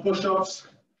not used to push-ups.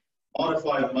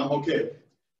 Modify them, I'm okay.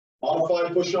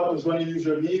 Modified push-up is when you use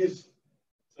your knees,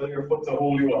 so your foot to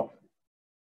hold you up.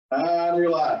 And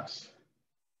relax.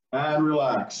 And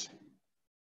relax.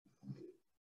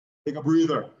 Take a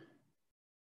breather.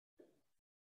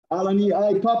 Alani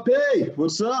Pape,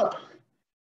 what's up?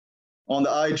 On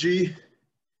the IG,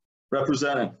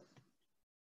 representing.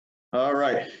 All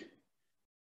right.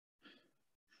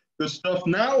 Good stuff.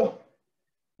 Now,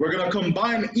 we're gonna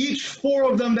combine each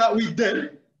 4 of them that we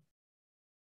did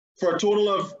for a total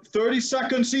of 30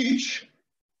 seconds each.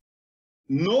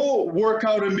 No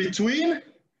workout in between.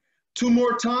 2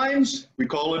 more times, we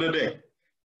call it a day.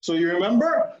 So you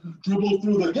remember, dribble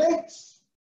through the gates,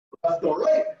 left or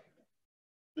right.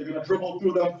 You're gonna dribble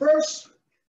through them first,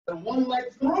 then 1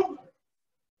 leg through.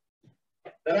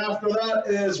 Then after that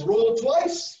is roll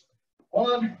twice.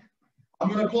 1, I'm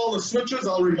gonna call the switches,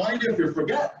 I'll remind you if you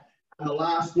forget. And the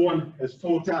last one is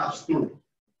toe taps through.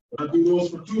 We're gonna do those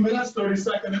for 2 minutes,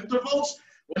 30-second intervals.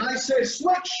 When I say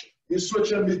switch, you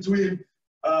switch in between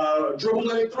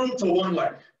dribbling through to 1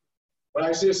 leg. When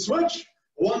I say switch,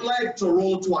 1 leg to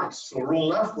roll twice. So roll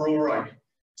left, roll right.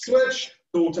 Switch,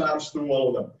 toe taps through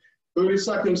all of them. 30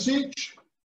 seconds each.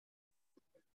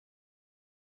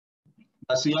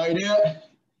 That's the idea.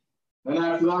 And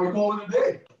after that, we call it a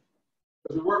day.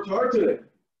 Because we worked hard today.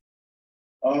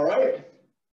 All right.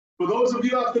 For those of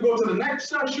you who have to go to the next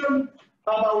session,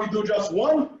 how about we do just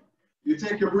 1? You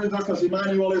take your breather because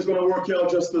Emmanuel is going to work you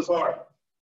out just as hard.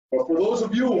 But for those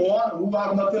of you who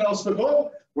have nothing else to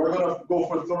go, we're going to go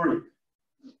for 3.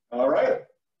 All right?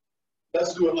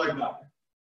 Let's do it like that.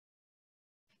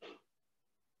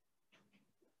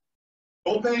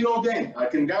 No pain, no gain. I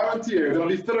can guarantee you're going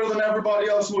to be fitter than everybody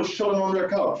else who was chilling on their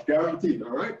couch. Guaranteed. All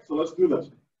right? So let's do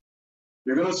this.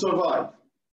 You're going to survive.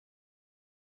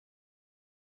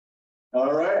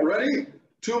 All right, ready?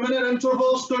 2-minute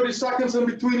intervals, 30 seconds in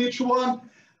between each one.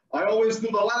 I always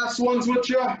do the last ones with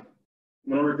you. I'm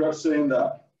gonna regret saying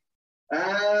that.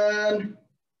 And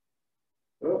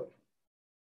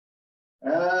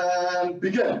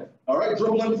begin. All right,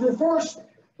 dribbling through first,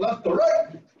 left to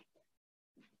right.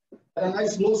 And a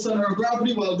nice low center of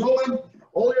gravity while going.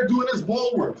 All you're doing is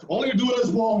ball work. All you're doing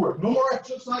is ball work. No more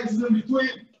exercises in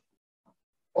between.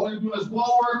 All you're doing is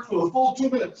ball work for the full 2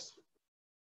 minutes.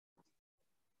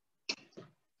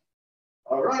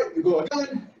 All right, you go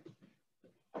again.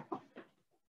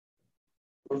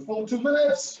 For the full 2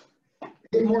 minutes.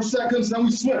 8 more seconds, then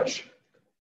we switch.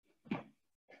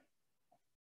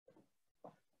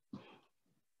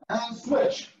 And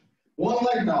switch. 1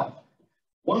 leg now.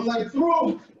 1 leg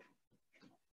through.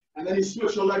 And then you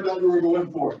switch the leg that you were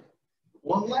going for.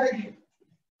 1 leg.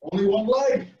 Only 1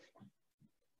 leg.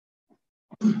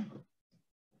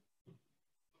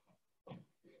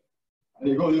 And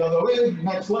you go the other way,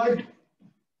 next leg.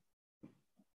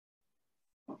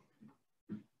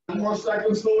 10 more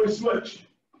seconds till we switch.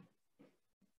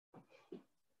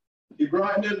 Keep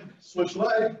grinding, switch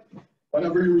leg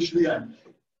whenever you reach the end.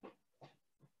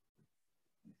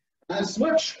 And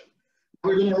switch.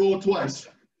 We're gonna roll twice.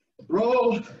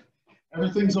 Roll,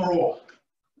 everything's a roll.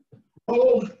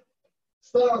 Roll,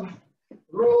 stop,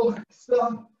 roll,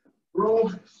 stop,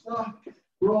 roll, stop,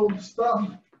 roll,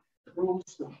 stop, roll,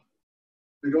 stop.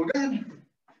 We go again.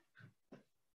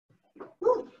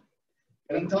 Woo.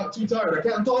 And I'm too tired, I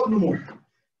can't talk no more.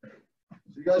 So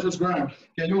you guys just grind,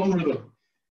 get your own rhythm.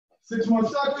 6 more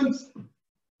seconds.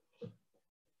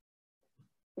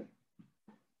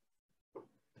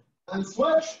 And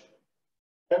switch.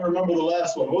 Can't remember the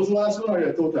last one. What was the last one? Oh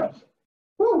yeah, toe taps.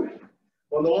 Woo.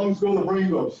 When the lungs go, the brain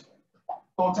goes.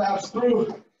 Toe taps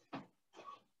through.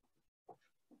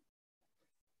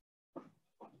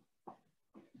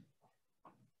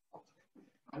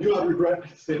 I knew I'd regret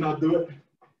saying not do it.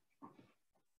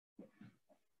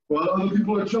 While other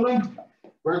people are chilling,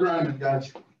 we're grinding,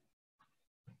 guys.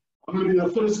 I'm going to be the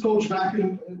fittest coach back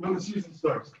in when the season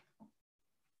starts.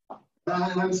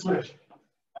 And switch.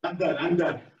 I'm done. I'm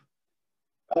done.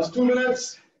 That's 2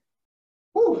 minutes.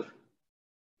 Woo.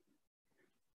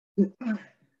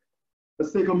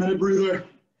 Let's take a minute breather.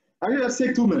 Actually, let's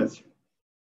take 2 minutes.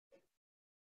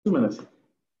 2 minutes.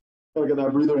 Gotta get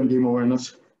that breather in game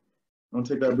awareness. Don't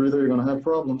take that breather, you're gonna have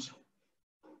problems.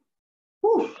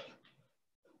 Woo.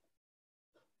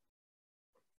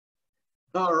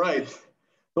 All right.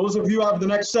 Those of you who have the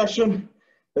next session,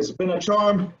 it's been a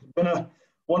charm, it's been a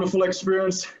wonderful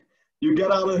experience. You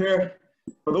get out of here.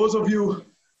 For those of you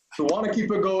who want to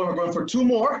keep it going, we're going for 2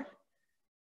 more.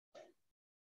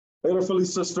 Later, Philly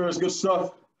sisters, good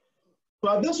stuff.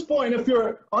 So at this point, if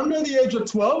you're under the age of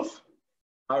 12,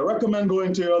 I recommend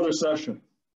going to your other session.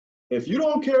 If you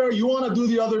don't care, you want to do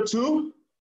the other 2,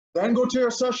 then go to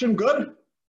your session, good.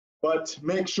 But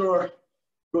make sure,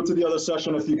 go to the other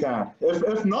session if you can.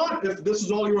 If not, if this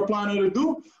is all you were planning to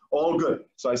do, all good.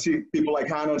 So I see people like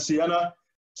Hannah and Sienna.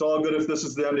 It's all good if this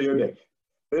is the end of your day.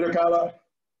 Later, Kyla.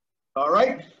 All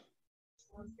right?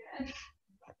 Sounds good.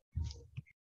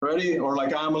 Ready? Or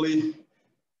like Amelie,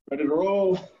 ready to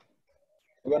roll.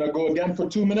 We're gonna go again for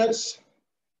 2 minutes.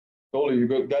 Told you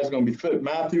guys are gonna be fit.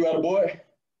 Matthew, attaboy.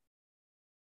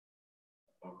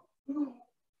 Here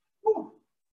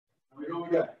we go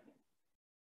again.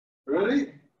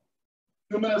 Ready?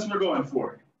 2 minutes we're going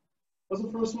for. What's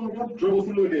the first one again? Dribble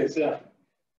through the gates, yeah.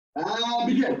 And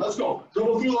begin, let's go.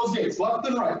 Dribble through those gates, left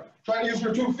and right. Try to use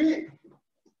your 2 feet.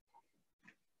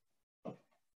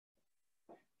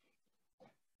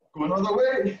 Go another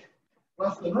way,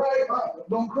 left and right,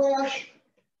 don't crash.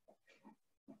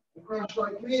 Don't crash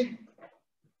like me.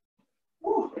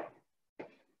 Woo.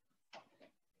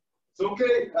 It's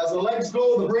okay, as the legs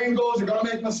go, the brain goes, you're gonna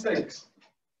make mistakes.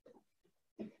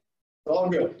 It's all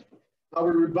good. How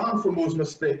we rebound from those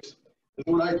mistakes is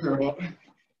what I care about.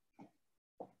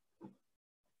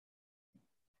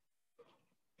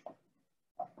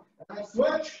 And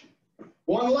switch,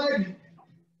 1 leg.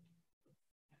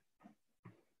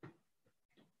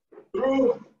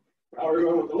 Through, now we're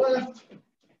going with the left.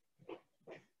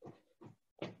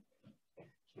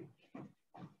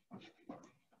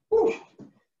 Whew.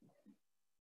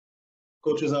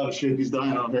 Coach is out of shape, he's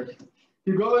dying out here.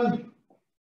 Keep going.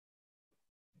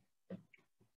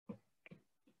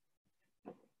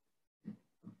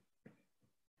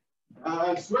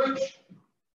 And switch.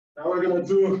 Now we're gonna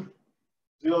do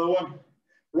the other one.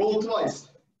 Roll twice.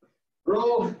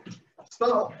 Roll,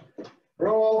 stop,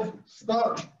 roll,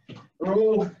 stop.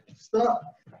 Roll, stop,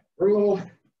 roll,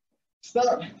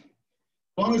 stop. As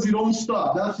long as you don't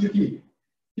stop, that's the key.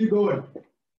 Keep going.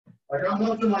 Like I'm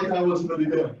nothing like I was in the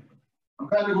beginning. I'm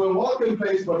kind of going walking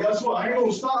pace, but guess what? I ain't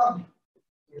gonna stop.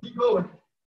 Keep going.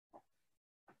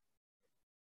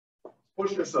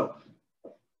 Push yourself.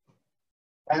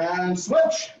 And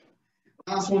switch.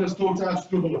 Last one is toe taps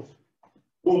through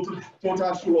both. Toe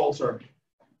taps through all, sir.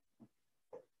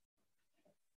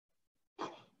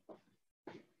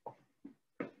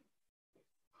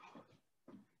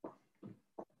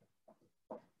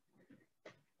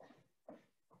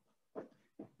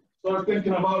 Start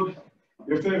thinking about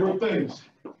your favorite things,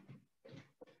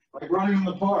 like running in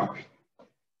the park,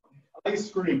 ice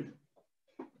cream,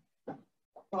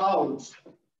 clouds,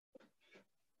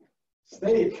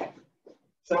 steak,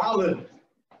 salad,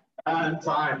 and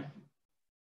time.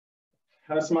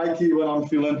 That's my key when I'm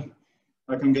feeling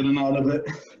like I'm getting out of it.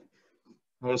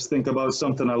 I just think about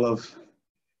something I love.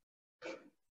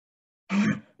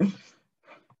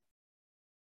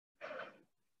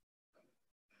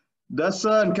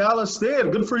 Dessa and Cala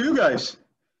stayed. Good for you guys.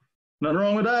 Nothing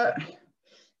wrong with that.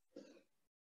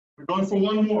 We're going for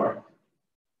one more.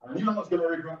 I knew I was going to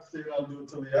regret saying I'll do it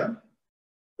till the end.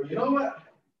 But you know what?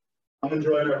 I'm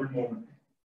enjoying every moment.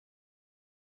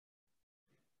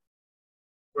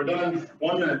 We're done in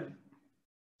 1 minute.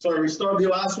 Sorry, we started the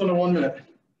last one in 1 minute.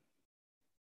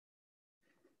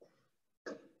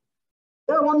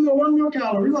 Yeah, one more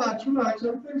calorie. Relax,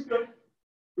 everything's good.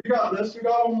 We got this, we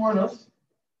got one more in us.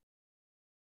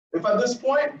 If at this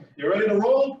point you're ready to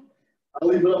roll, I'll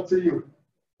leave it up to you.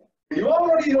 You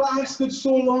already lasted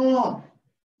so long,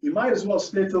 you might as well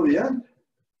stay till the end.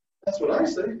 That's what I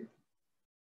say.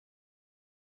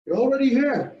 You're already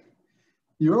here.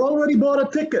 You already bought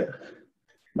a ticket.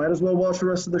 Might as well watch the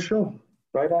rest of the show.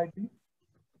 Right, ID?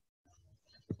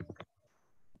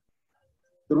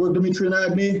 Good work, Dimitri and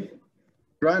Agni.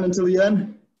 Grind until the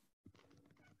end.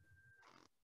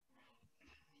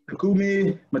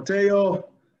 Takumi, Mateo,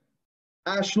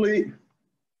 Ashley,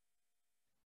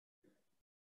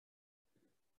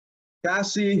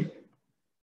 Cassie,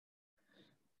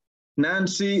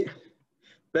 Nancy,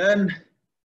 Ben,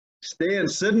 stay in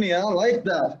Sydney. I like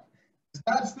that. Is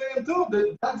Dad staying too?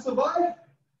 Did Dad survive?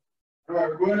 All right,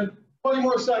 we're going in 20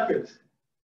 more seconds.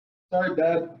 Sorry,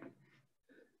 Dad.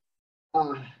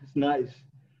 It's nice.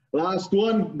 Last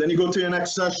one, then you go to your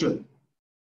next session.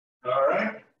 All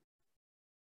right?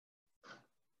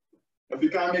 If you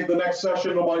can't make the next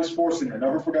session, nobody's forcing you.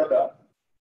 Never forget that.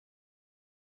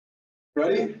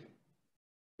 Ready?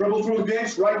 Dribble through the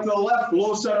gates, right to the left,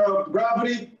 low center of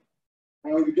gravity.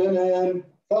 And we begin in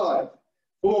 5,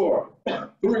 4,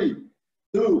 3,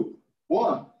 2,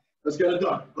 1. Let's get it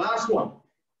done. Last one.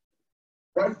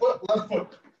 Right foot, left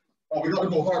foot. Oh, we got to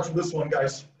go hard for this one,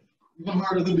 guys. Even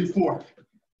harder than before.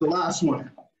 The last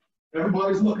one.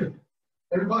 Everybody's looking.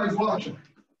 Everybody's watching.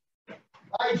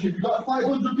 IG, you got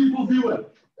 500 people viewing.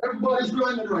 Everybody's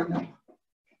grinding right now.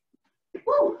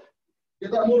 Woo!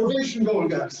 Get that motivation going,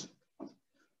 guys.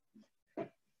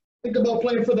 Think about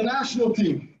playing for the national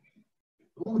team.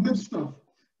 All the good stuff.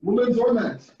 Women's or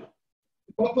men's.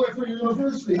 Go play for your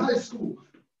university, high school.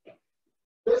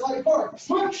 There's Hyde Park.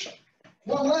 Switch.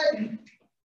 One leg.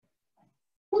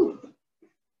 Woo.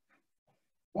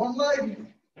 One leg.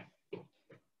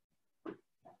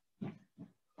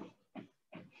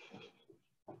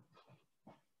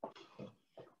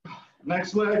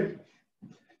 Next leg.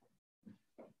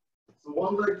 So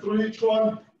one leg through each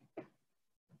one.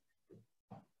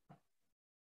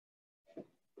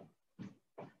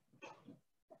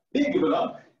 You give it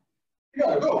up. You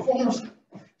gotta go. 4 more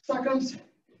seconds.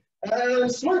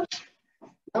 And switch.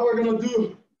 Now we're gonna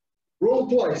do roll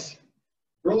twice.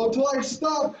 Roll twice,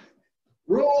 stop.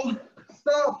 Roll,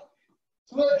 stop.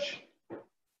 Switch.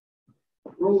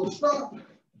 Roll, stop.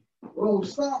 Roll,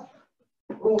 stop.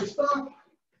 Roll, stop.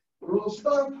 Roll,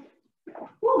 stop.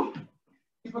 Woo.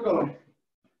 Keep it going.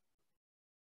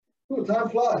 Ooh, time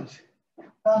flies.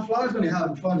 Time flies when you're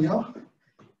having fun, yo.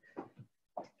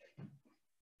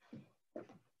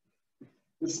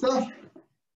 Good stuff.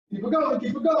 Keep it going,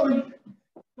 keep it going.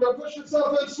 Now push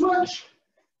yourself and switch.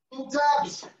 2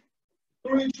 taps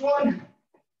through each one.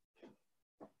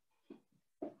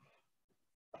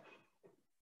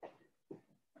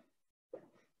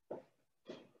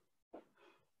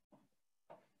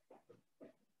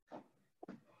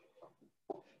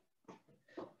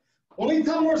 Only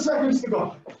 10 more seconds to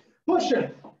go. Push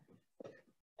it.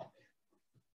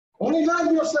 Only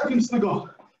 9 more seconds to go.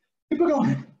 Keep it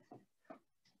going.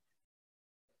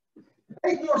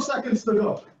 8 more seconds to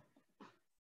go.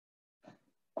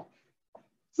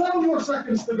 7 more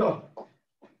seconds to go.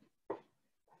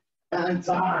 And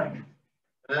time.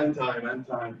 And time, and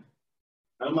time.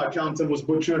 And my counting was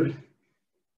butchered.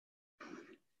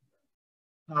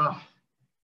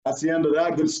 That's the end of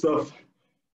that good stuff.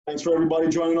 Thanks for everybody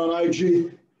joining on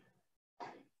IG.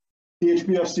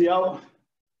 THPFC out.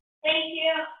 Thank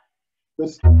you.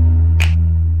 This